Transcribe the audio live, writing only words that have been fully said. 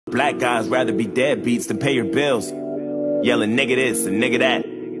Black guys rather be deadbeats than pay your bills. Yelling nigga this and nigga that.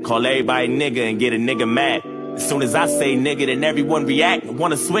 Call everybody nigga and get a nigga mad. As soon as I say nigga, then everyone react and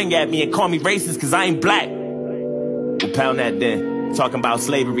wanna swing at me and call me racist cause I ain't black. We'll pound that then. Talking about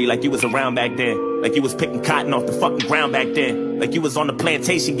slavery like you was around back then. Like you was picking cotton off the fucking ground back then. Like you was on the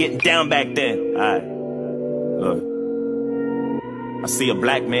plantation getting down back then. Alright, look. I see a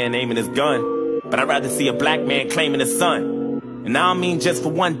black man aiming his gun, but I'd rather see a black man claiming his son. And I don't mean just for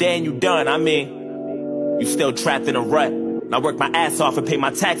one day and you done. I mean, you still trapped in a rut. And I work my ass off and pay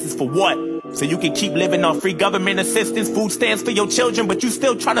my taxes for what? So you can keep living on free government assistance, food stamps for your children, but you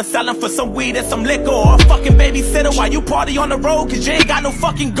still tryna sell them for some weed and some liquor, or a fucking babysitter while you party on the road cause you ain't got no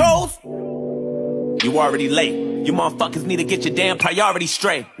fucking goals? You already late. You motherfuckers need to get your damn priorities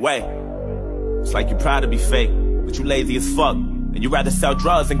straight. Wait, it's like you proud to be fake, but you lazy as fuck. And you rather sell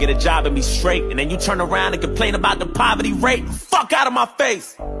drugs and get a job and be straight. And then you turn around and complain about the poverty rate. Fuck out of my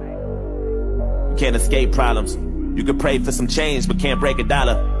face. You can't escape problems. You can pray for some change but can't break a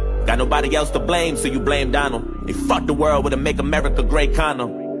dollar. Got nobody else to blame, so you blame Donald. They fucked the world with a Make America Great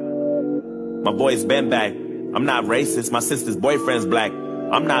condom. My boy's been back. I'm not racist. My sister's boyfriend's black.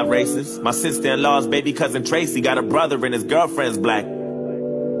 I'm not racist. My sister-in-law's baby cousin Tracy got a brother and his girlfriend's black.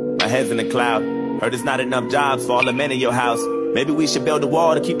 My head's in the cloud. Heard there's not enough jobs for all the men in your house. Maybe we should build a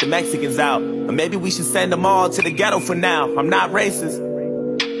wall to keep the Mexicans out. Or maybe we should send them all to the ghetto for now. I'm not racist.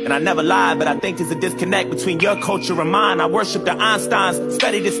 And I never lied, but I think there's a disconnect between your culture and mine. I worship the Einsteins,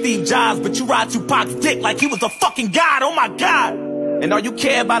 studied the Steve Jobs, but you ride Tupac's dick like he was a fucking god. Oh my god. And all you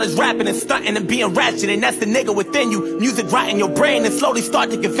care about is rapping and stunting and being ratchet, and that's the nigga within you. Music rot in your brain and slowly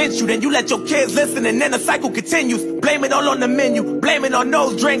start to convince you. Then you let your kids listen and then the cycle continues. Blame it all on the menu, blame it on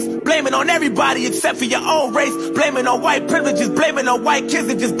those drinks, blame it on everybody except for your own race. Blame it on white privileges, blame it on white kids,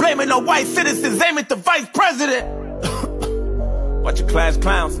 and just blame it on white citizens. Aim at the vice president. Watch your class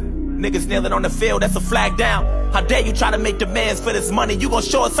clowns. Niggas kneeling on the field, that's a flag down. How dare you try to make demands for this money? You gon'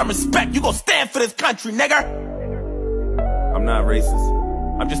 show us some respect, you gon' stand for this country, nigga. I'm not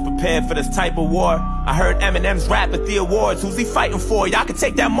racist. I'm just prepared for this type of war. I heard Eminem's rap at the awards. Who's he fighting for? Y'all can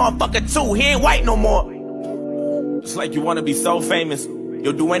take that motherfucker too. He ain't white no more. Just like you wanna be so famous,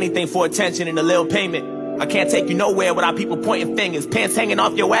 you'll do anything for attention and a little payment. I can't take you nowhere without people pointing fingers. Pants hanging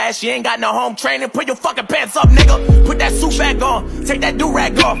off your ass, you ain't got no home training. Put your fucking pants up, nigga. Put that suit back on. Take that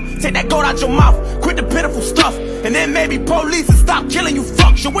do-rag off. Take that gold out your mouth. Quit the pitiful stuff. And then maybe police and stop killing you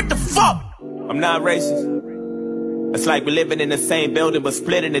fucks. Yo, what the fuck? I'm not racist. It's like we're living in the same building but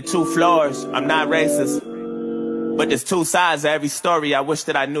split into 2 floors. I'm not racist. But there's 2 sides to every story. I wish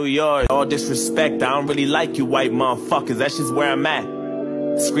that I knew yours. All disrespect, I don't really like you white motherfuckers. That's just where I'm at.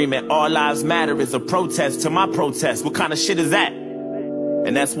 Screaming all lives matter is a protest to my protest. What kind of shit is that?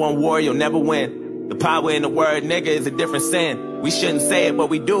 And that's one war you'll never win. The power in the word nigga is a different sin. We shouldn't say it, but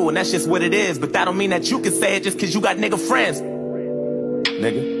we do, and that's just what it is. But that don't mean that you can say it just cause you got nigga friends.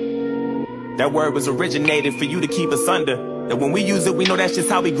 Nigga. That word was originated for you to keep us under. That when we use it, we know that's just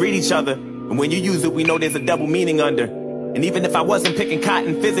how we greet each other. And when you use it, we know there's a double meaning under. And even if I wasn't picking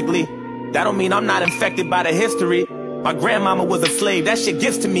cotton physically, that don't mean I'm not infected by the history. My grandmama was a slave, that shit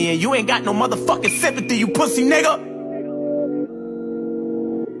gets to me, and you ain't got no motherfucking sympathy, you pussy nigga.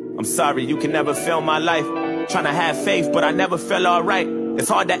 I'm sorry, you can never feel my life. Tryna have faith, but I never feel alright. It's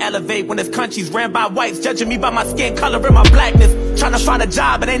hard to elevate when this country's ran by whites, judging me by my skin color and my blackness. Tryna find a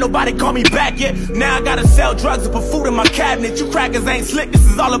job, and ain't nobody call me back yet. Now I gotta sell drugs and put food in my cabinet. You crackers ain't slick, this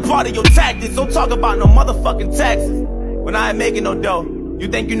is all a part of your tactics. Don't talk about no motherfucking taxes when I ain't making no dough. You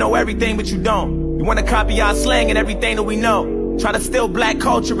think you know everything, but you don't. You wanna copy our slang and everything that we know. Try to steal black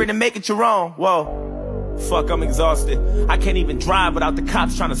culture and make it your own. Whoa. Fuck, I'm exhausted. I can't even drive without the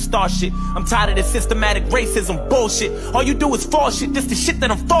cops trying to start shit. I'm tired of this systematic racism bullshit. All you do is false shit, just the shit that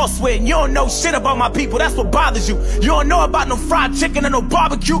I'm false with. And you don't know shit about my people, that's what bothers you. You don't know about no fried chicken or no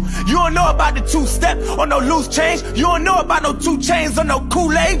barbecue. You don't know about the 2-step or no loose change. You don't know about no 2 chains or no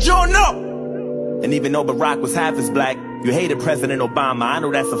Kool-Aid. You don't know. And even though Barack was half as black, you hated President Obama, I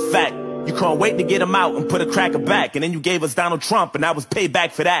know that's a fact. You couldn't wait to get him out and put a cracker back. And then you gave us Donald Trump, and I was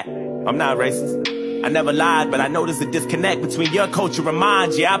payback for that. I'm not racist. I never lied, but I know there's a disconnect between your culture and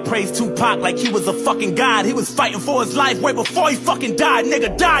mine. Yeah, I praised Tupac like he was a fucking god. He was fighting for his life way before he fucking died.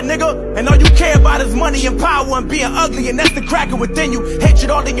 Nigga, die, nigga. And all you care about is money and power and being ugly, and that's the cracker within you.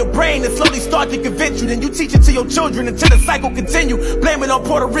 Hatred all in your brain and slowly start to convince you. Then you teach it to your children until the cycle continue. Blame it on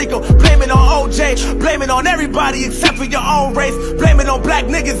Puerto Rico, blame it on OJ, blame it on everybody except for your own race. Blame it on black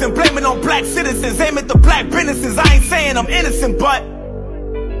niggas and blame it on black citizens. Aim at the black businesses. I ain't saying I'm innocent, but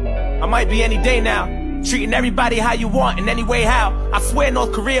I might be any day now. Treating everybody how you want in any way how. I swear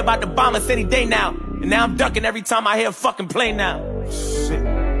North Korea about to bomb us any day now. And now I'm ducking every time I hear a fucking plane now. Shit.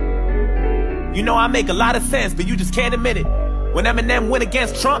 You know I make a lot of sense, but you just can't admit it. When Eminem went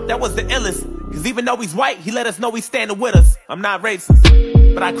against Trump, that was the illest. Cause even though he's white, he let us know he's standing with us. I'm not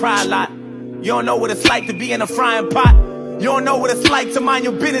racist, but I cry a lot. You don't know what it's like to be in a frying pot. You don't know what it's like to mind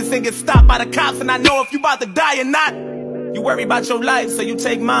your business and get stopped by the cops. And I know if you about to die or not. You worry about your life, so you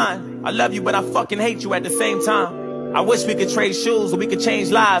take mine. I love you, but I fucking hate you at the same time. I wish we could trade shoes, so we could change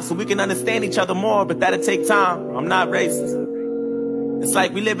lives, so we can understand each other more, but that'll take time. I'm not racist. It's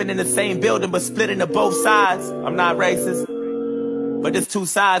like we living in the same building, but split into both sides. I'm not racist. But there's two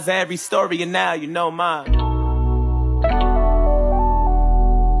sides to every story, and now you know mine.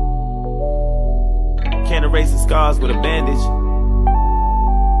 Can't erase the scars with a bandage.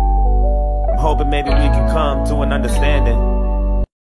 I'm hoping maybe we can come to an understanding.